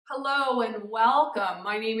Hello and welcome.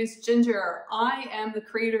 My name is Ginger. I am the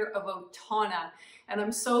creator of Otana, and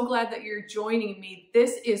I'm so glad that you're joining me.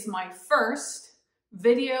 This is my first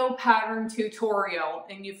video pattern tutorial,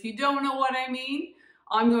 and if you don't know what I mean,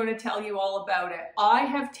 I'm going to tell you all about it. I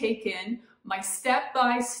have taken my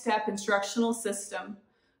step-by-step instructional system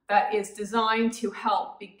that is designed to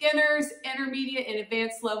help beginners, intermediate, and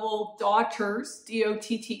advanced level dotters,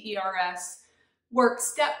 D-O-T-T-E-R-S, work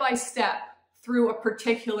step-by-step through a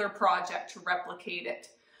particular project to replicate it.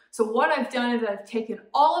 So what I've done is I've taken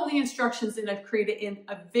all of the instructions and I've created in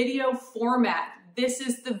a video format. This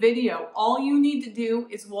is the video. All you need to do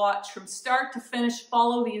is watch from start to finish,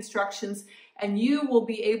 follow the instructions, and you will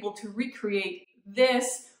be able to recreate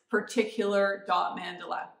this particular dot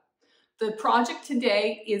mandala. The project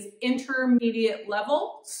today is intermediate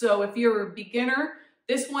level, so if you're a beginner,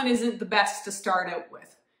 this one isn't the best to start out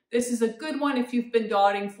with. This is a good one if you've been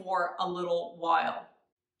dotting for a little while.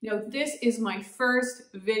 Now, this is my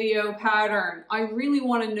first video pattern. I really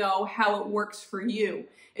want to know how it works for you.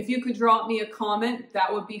 If you could drop me a comment,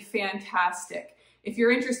 that would be fantastic. If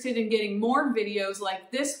you're interested in getting more videos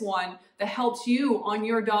like this one that helps you on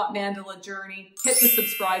your dot mandala journey, hit the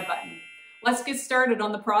subscribe button. Let's get started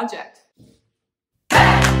on the project.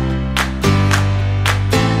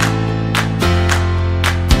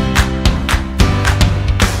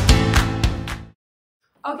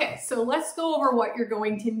 Okay, so let's go over what you're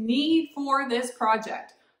going to need for this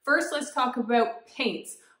project. First, let's talk about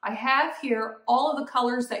paints. I have here all of the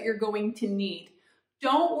colors that you're going to need.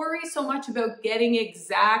 Don't worry so much about getting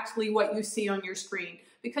exactly what you see on your screen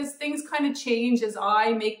because things kind of change as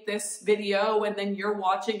I make this video and then you're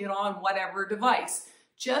watching it on whatever device.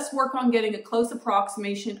 Just work on getting a close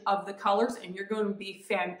approximation of the colors and you're going to be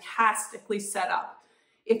fantastically set up.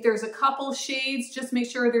 If there's a couple shades, just make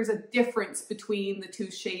sure there's a difference between the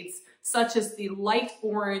two shades, such as the light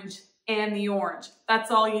orange and the orange.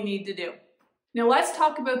 That's all you need to do. Now let's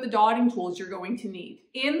talk about the dotting tools you're going to need.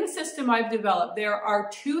 In the system I've developed, there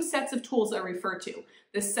are two sets of tools I refer to,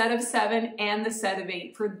 the set of 7 and the set of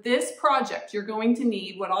 8. For this project, you're going to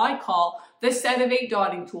need what I call the set of 8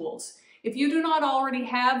 dotting tools. If you do not already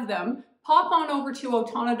have them, pop on over to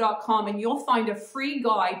otana.com and you'll find a free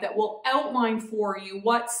guide that will outline for you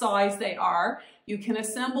what size they are. You can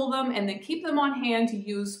assemble them and then keep them on hand to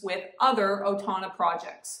use with other Otana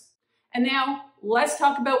projects. And now let's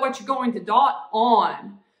talk about what you're going to dot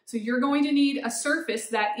on. So you're going to need a surface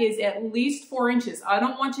that is at least 4 inches. I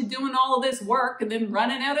don't want you doing all of this work and then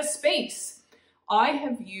running out of space. I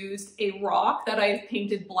have used a rock that I have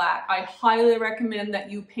painted black. I highly recommend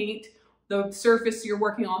that you paint the surface you're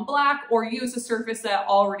working on black or use a surface that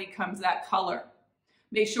already comes that color.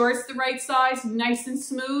 Make sure it's the right size, nice and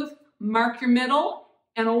smooth, mark your middle,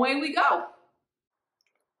 and away we go.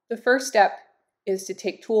 The first step is to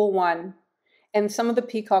take tool 1 and some of the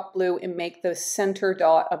peacock blue and make the center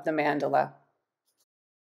dot of the mandala.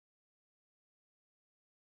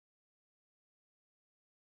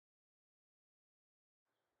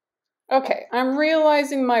 Okay, I'm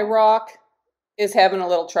realizing my rock is having a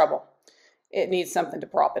little trouble. It needs something to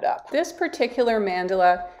prop it up. This particular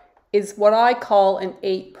mandala is what I call an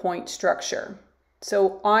 8-point structure.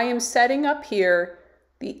 So I am setting up here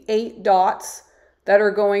the 8 dots that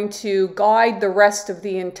are going to guide the rest of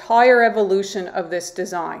the entire evolution of this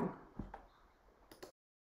design.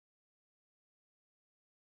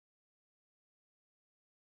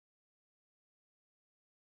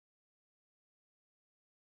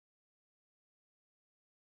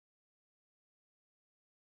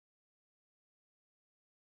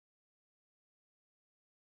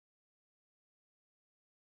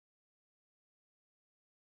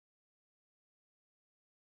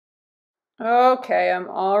 Okay, I'm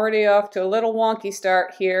already off to a little wonky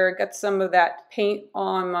start here. Got some of that paint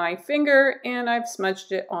on my finger and I've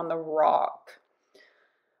smudged it on the rock.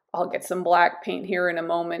 I'll get some black paint here in a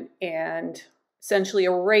moment and essentially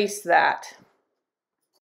erase that.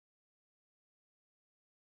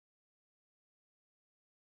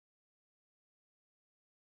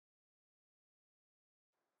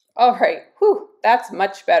 All right, whew, that's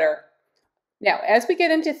much better. Now, as we get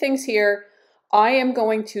into things here, I am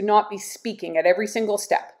going to not be speaking at every single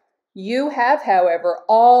step. You have, however,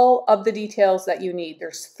 all of the details that you need.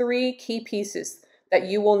 There's 3 key pieces that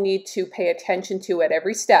you will need to pay attention to at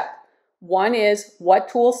every step. One is what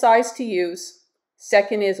tool size to use.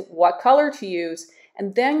 Second is what color to use.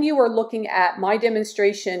 And then you are looking at my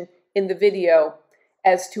demonstration in the video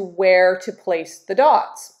as to where to place the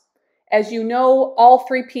dots. As you know, all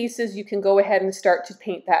 3 pieces, you can go ahead and start to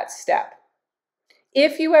paint that step.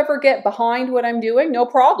 If you ever get behind what I'm doing, no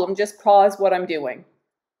problem, just pause what I'm doing.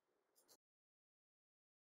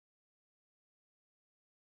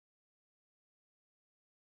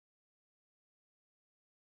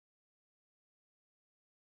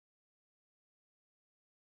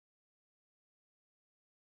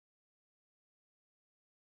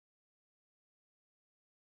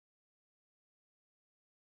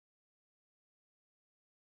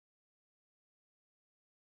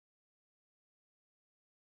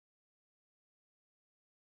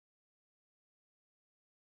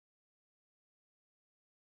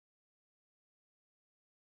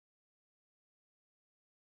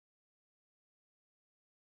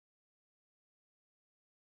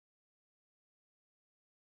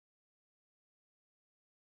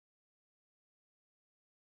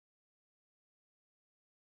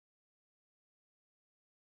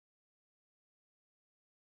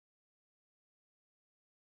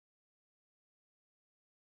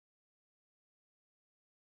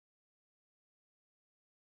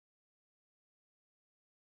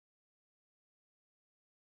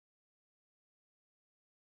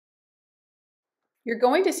 You're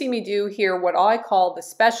going to see me do here what I call the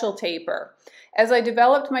special taper. As I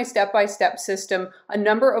developed my step-by-step system, a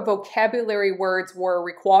number of vocabulary words were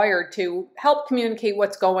required to help communicate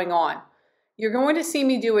what's going on. You're going to see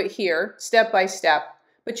me do it here, step by step,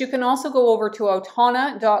 but you can also go over to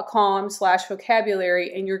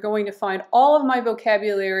autona.com/vocabulary and you're going to find all of my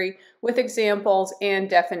vocabulary with examples and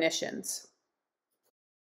definitions.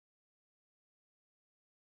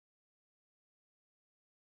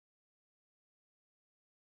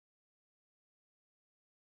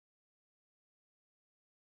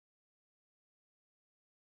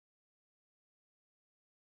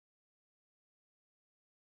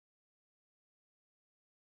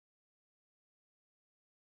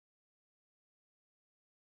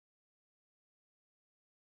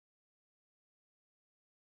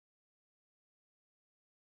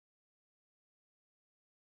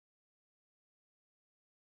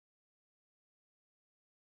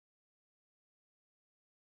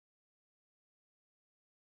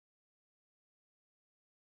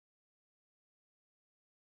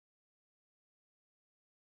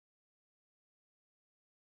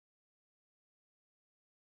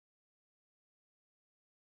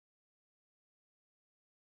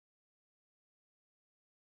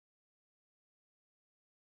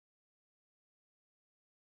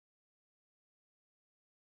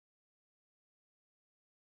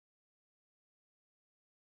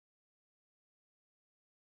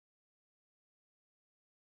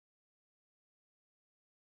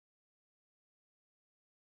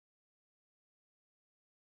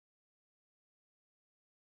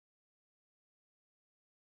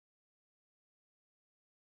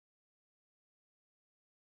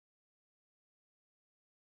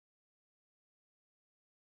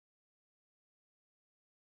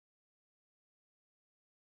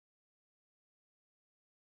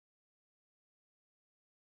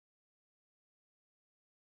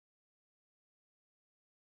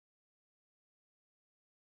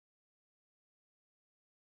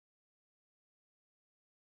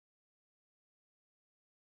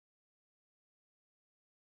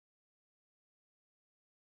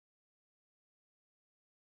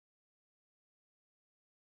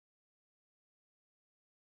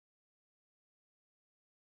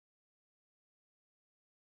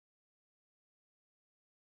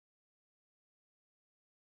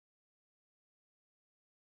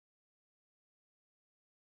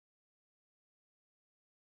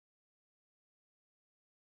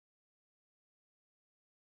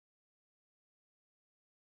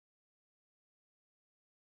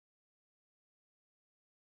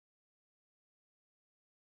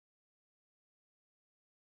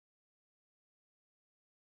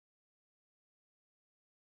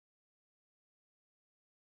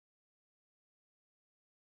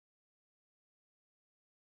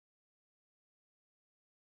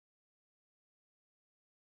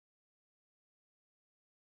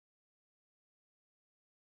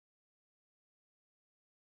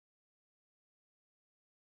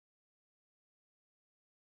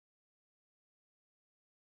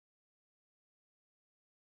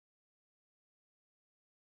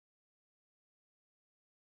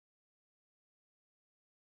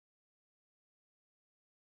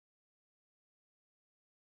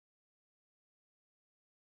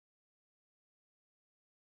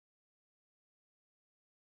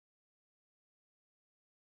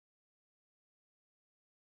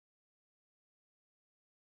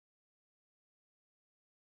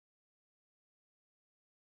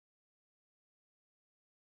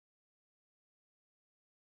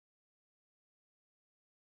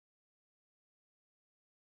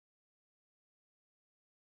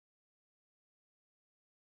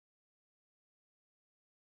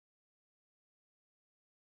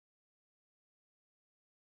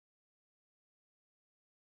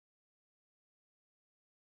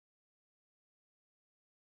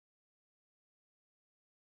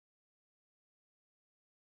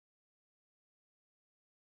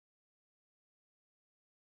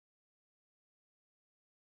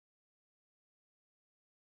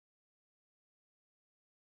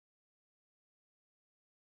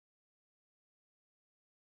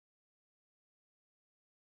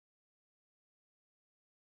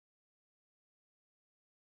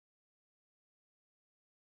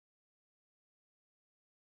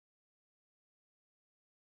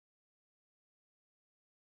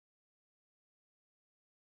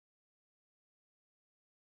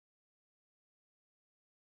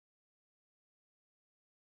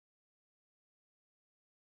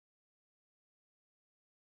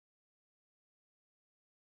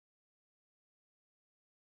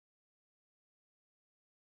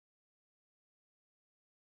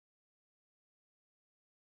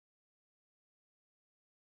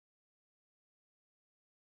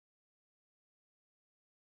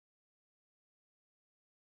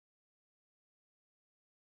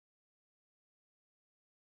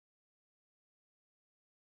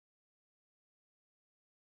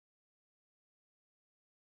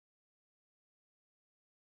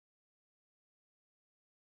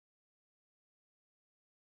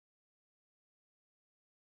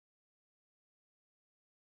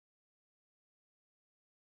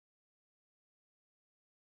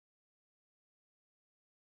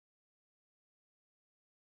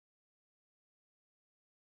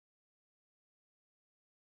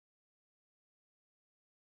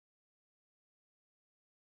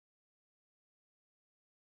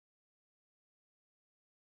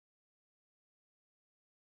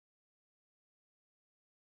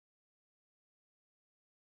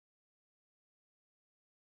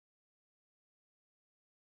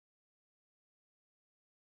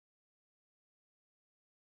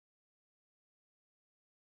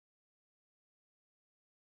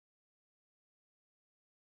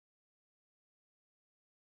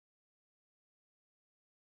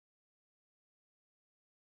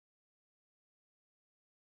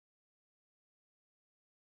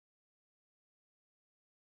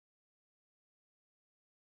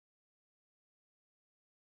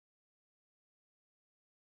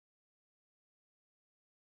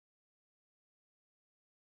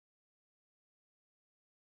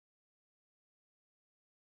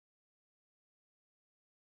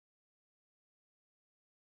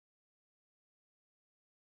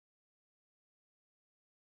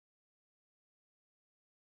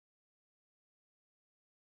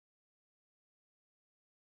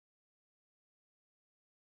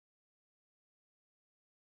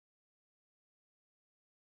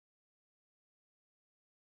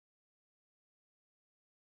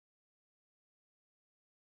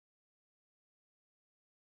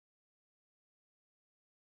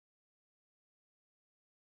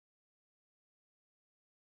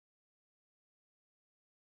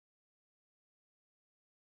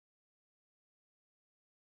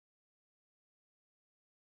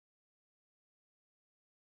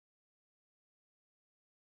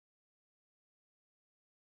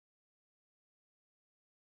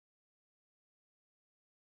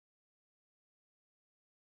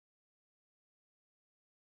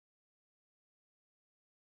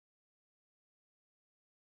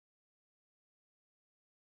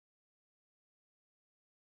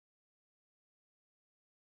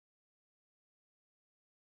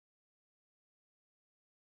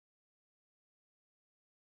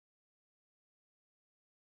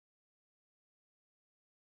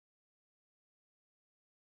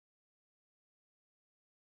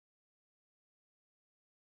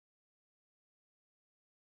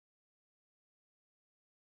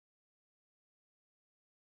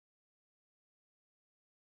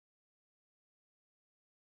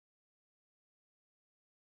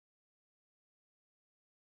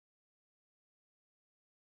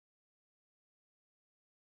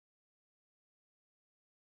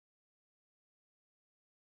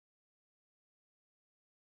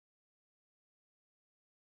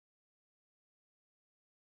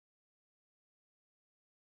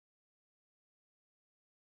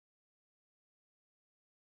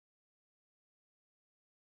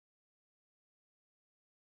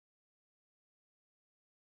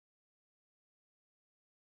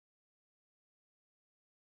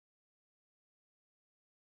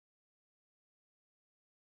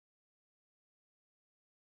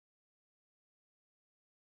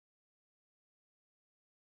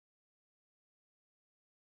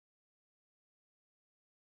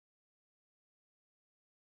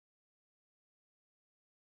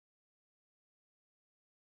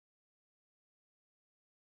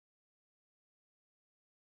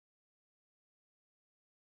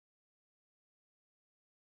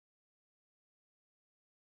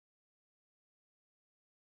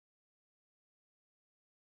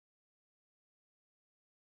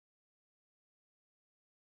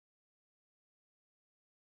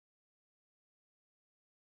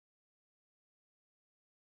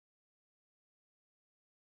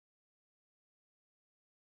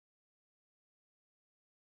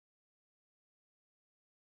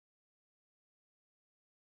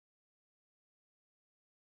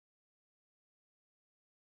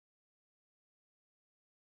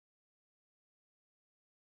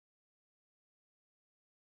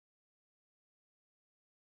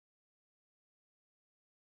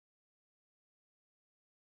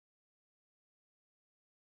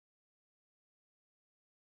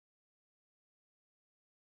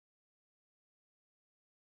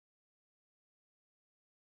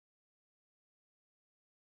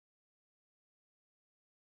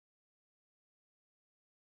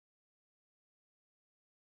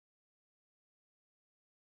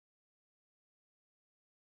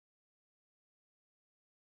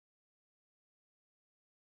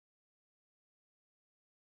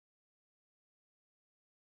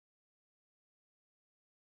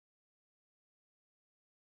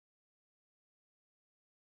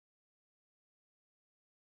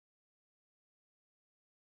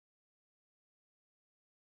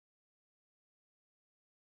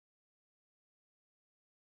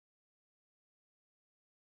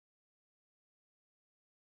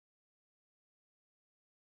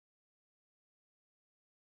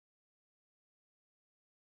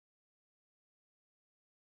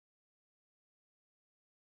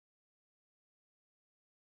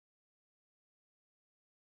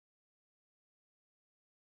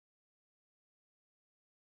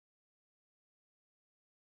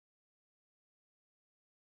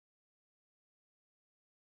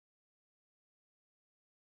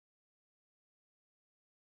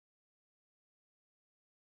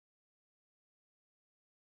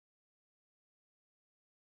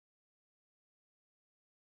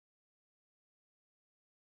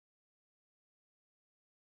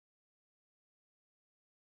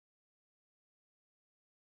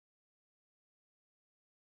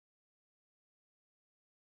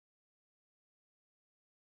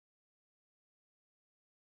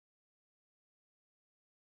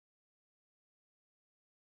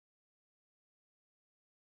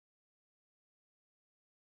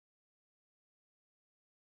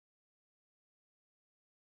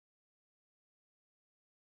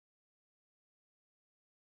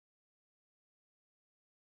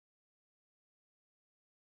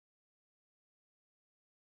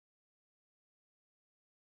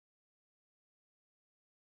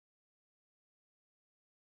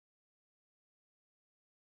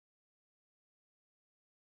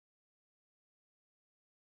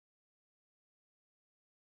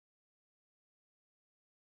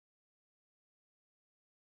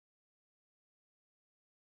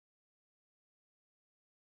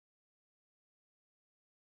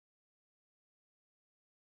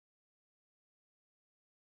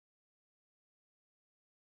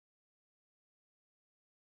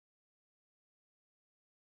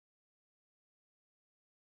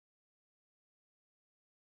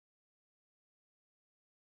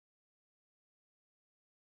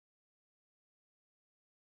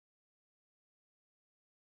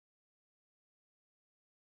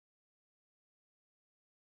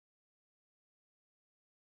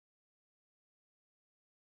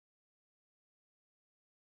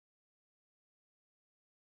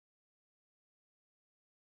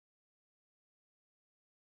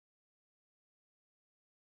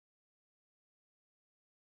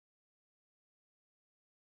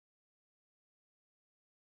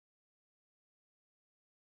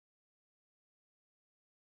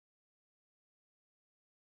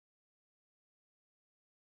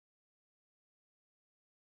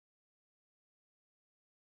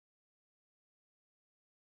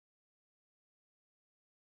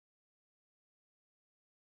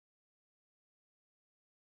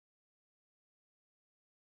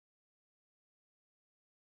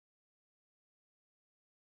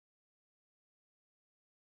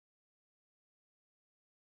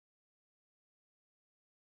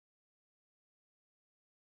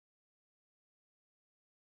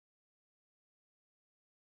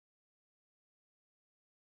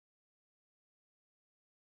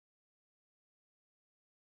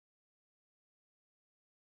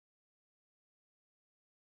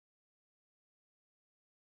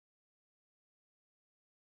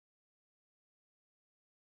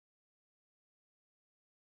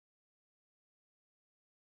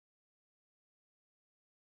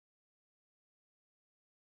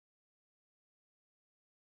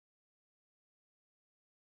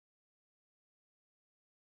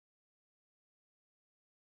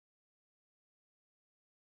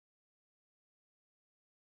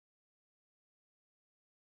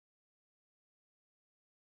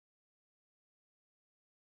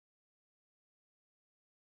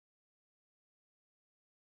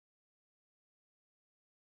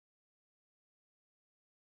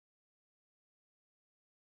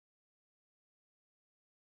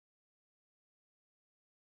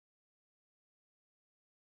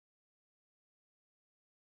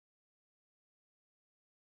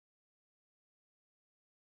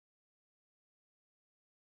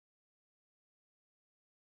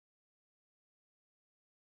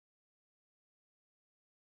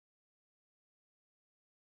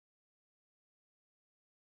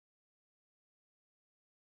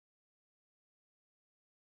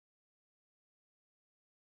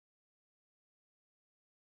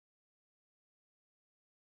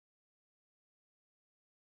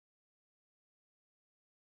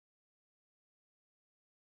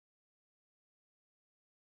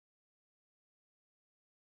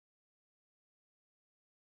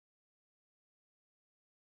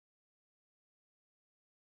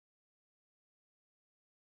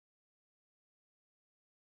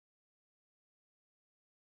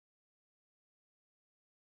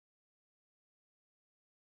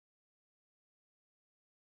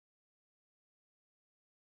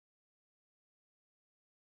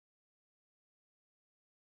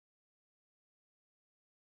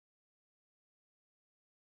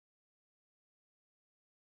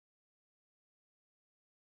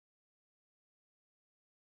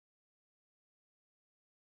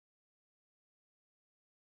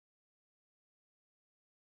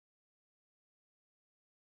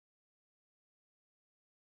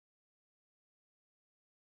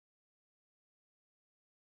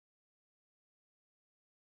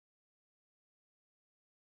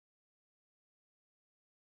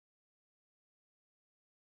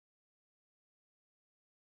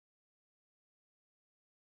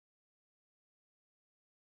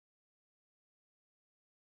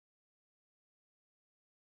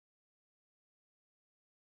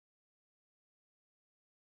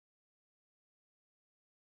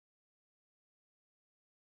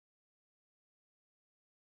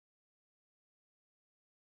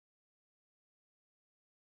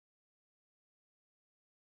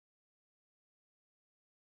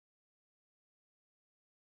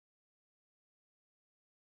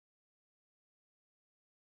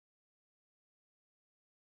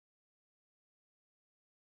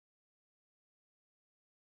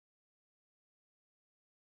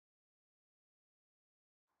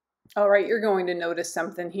 All right, you're going to notice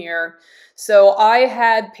something here. So I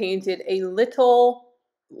had painted a little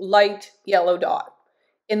light yellow dot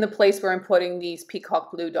in the place where I'm putting these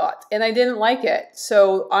peacock blue dots, and I didn't like it.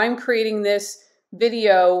 So I'm creating this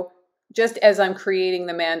video just as I'm creating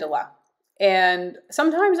the mandala. And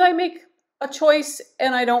sometimes I make a choice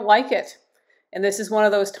and I don't like it. And this is one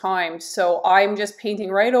of those times. So I'm just painting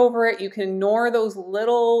right over it. You can ignore those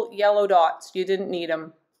little yellow dots. You didn't need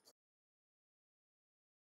them.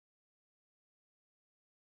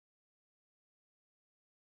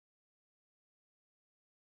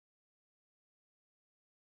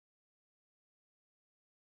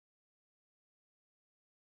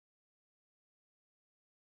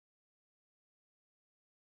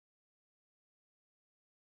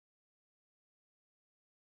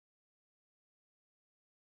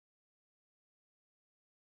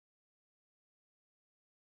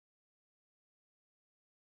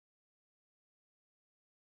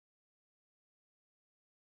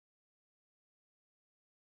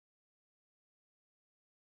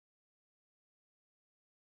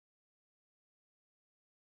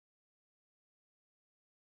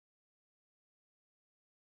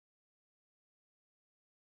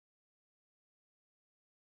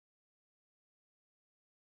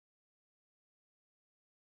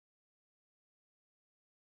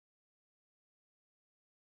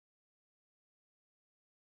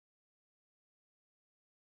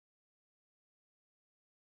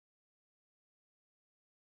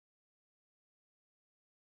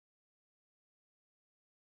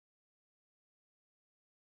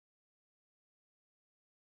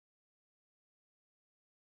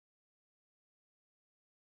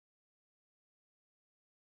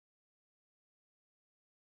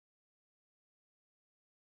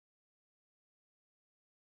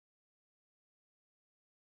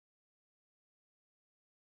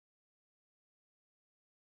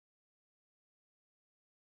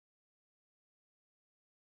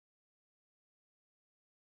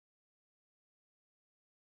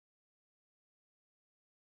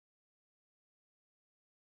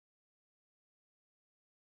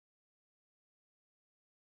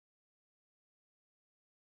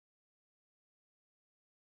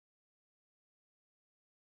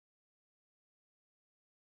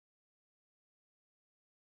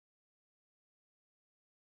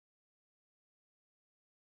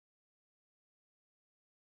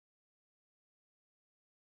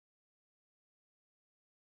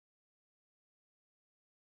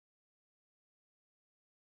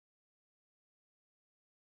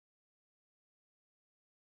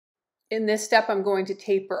 In this step, I'm going to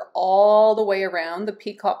taper all the way around the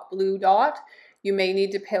peacock blue dot. You may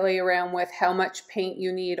need to play around with how much paint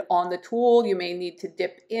you need on the tool. You may need to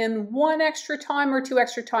dip in one extra time or two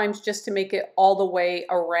extra times just to make it all the way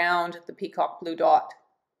around the peacock blue dot.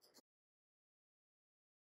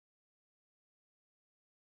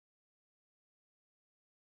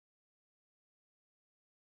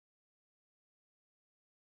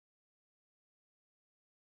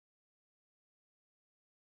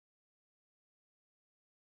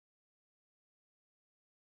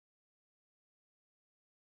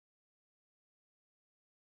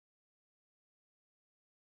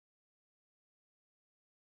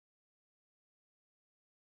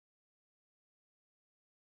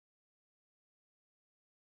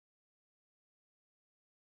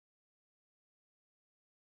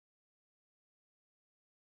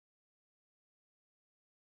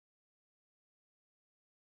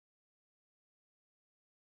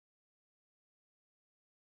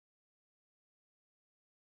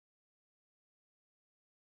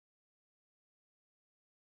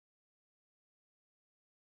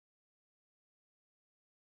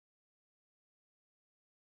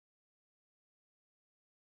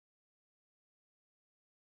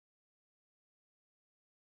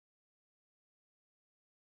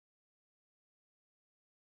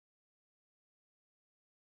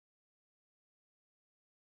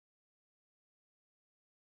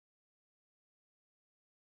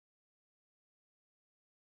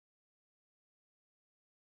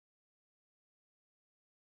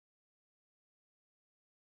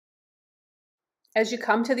 As you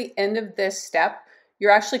come to the end of this step,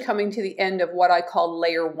 you're actually coming to the end of what I call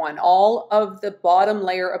layer one. All of the bottom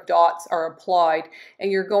layer of dots are applied,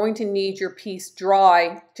 and you're going to need your piece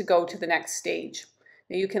dry to go to the next stage.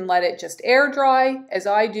 Now you can let it just air dry, as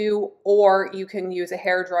I do, or you can use a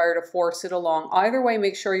hair dryer to force it along. Either way,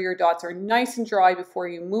 make sure your dots are nice and dry before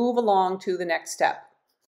you move along to the next step.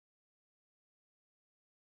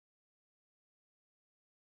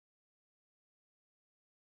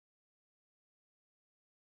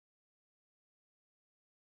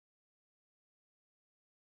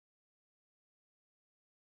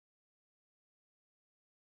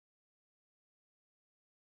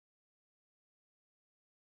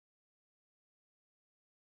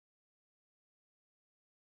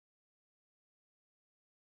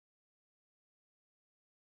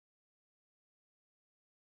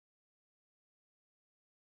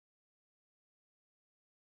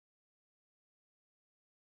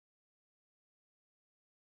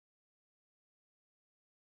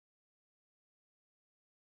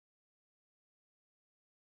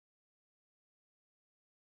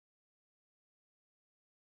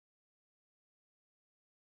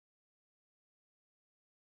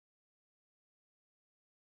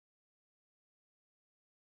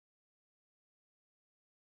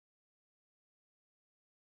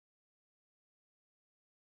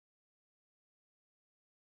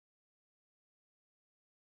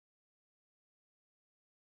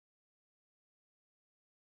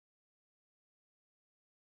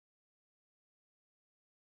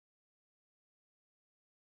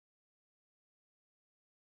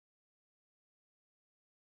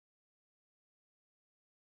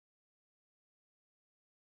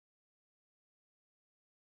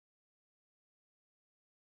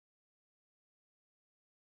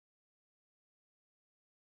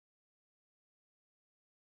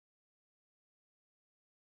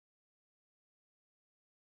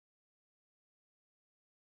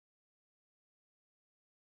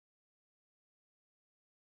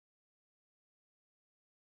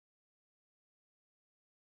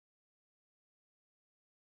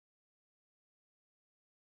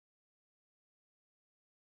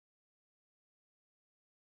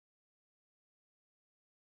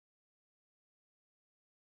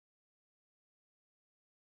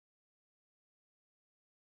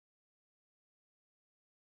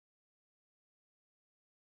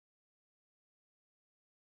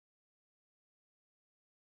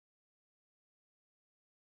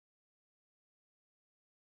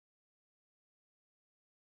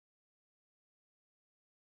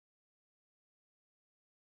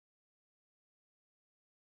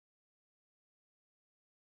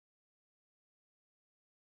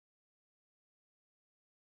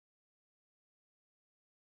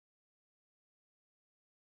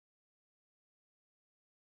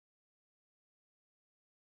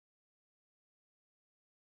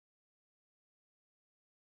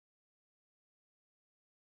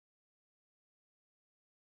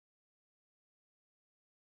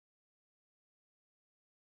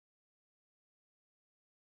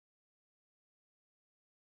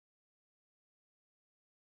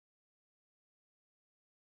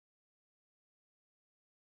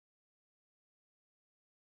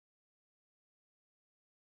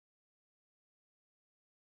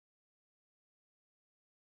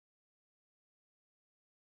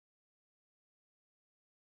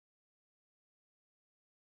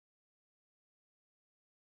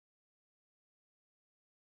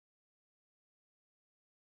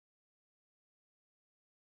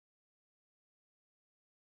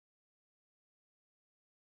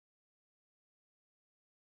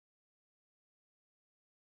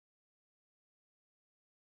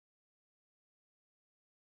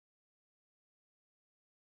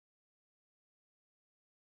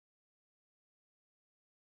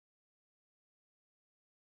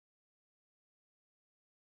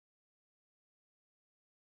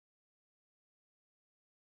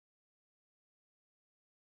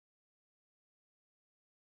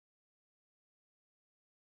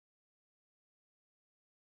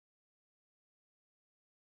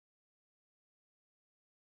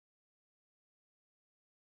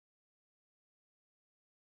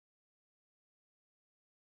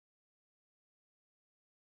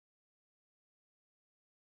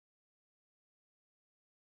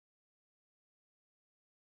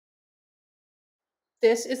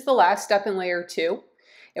 This is the last step in layer 2,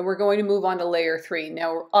 and we're going to move on to layer 3.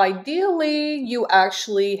 Now, ideally, you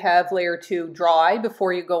actually have layer 2 dry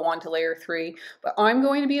before you go on to layer 3, but I'm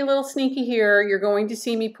going to be a little sneaky here. You're going to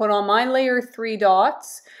see me put on my layer 3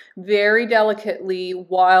 dots very delicately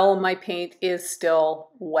while my paint is still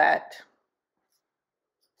wet.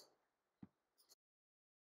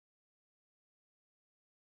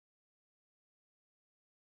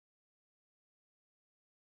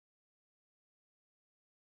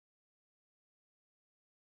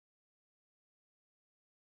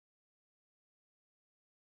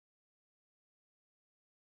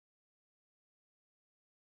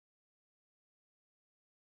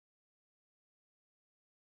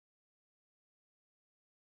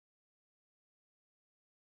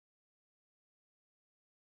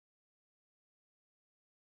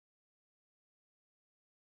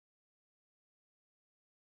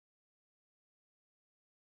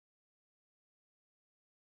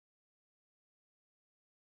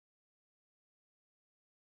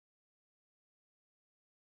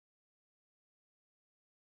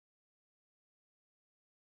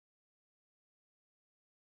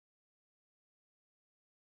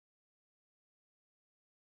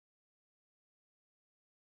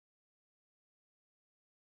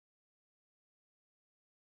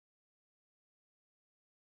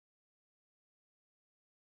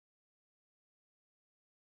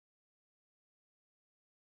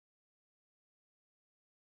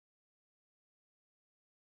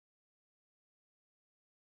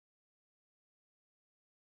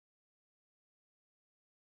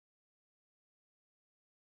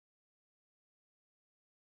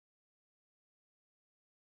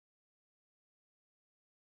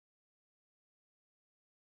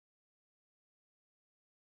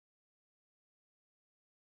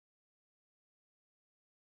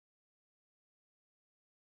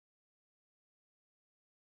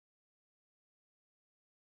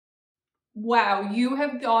 Wow, you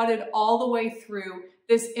have dotted all the way through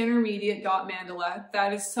this intermediate dot mandala.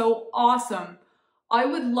 That is so awesome. I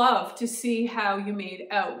would love to see how you made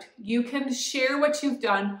out. You can share what you've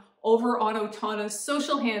done over on Otana's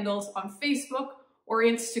social handles on Facebook or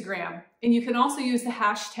Instagram. And you can also use the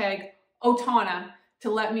hashtag Otana to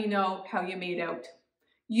let me know how you made out.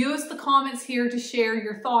 Use the comments here to share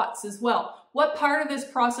your thoughts as well. What part of this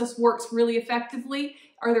process works really effectively?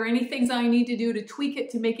 Are there any things I need to do to tweak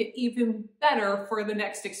it to make it even better for the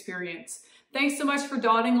next experience? Thanks so much for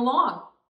dotting along.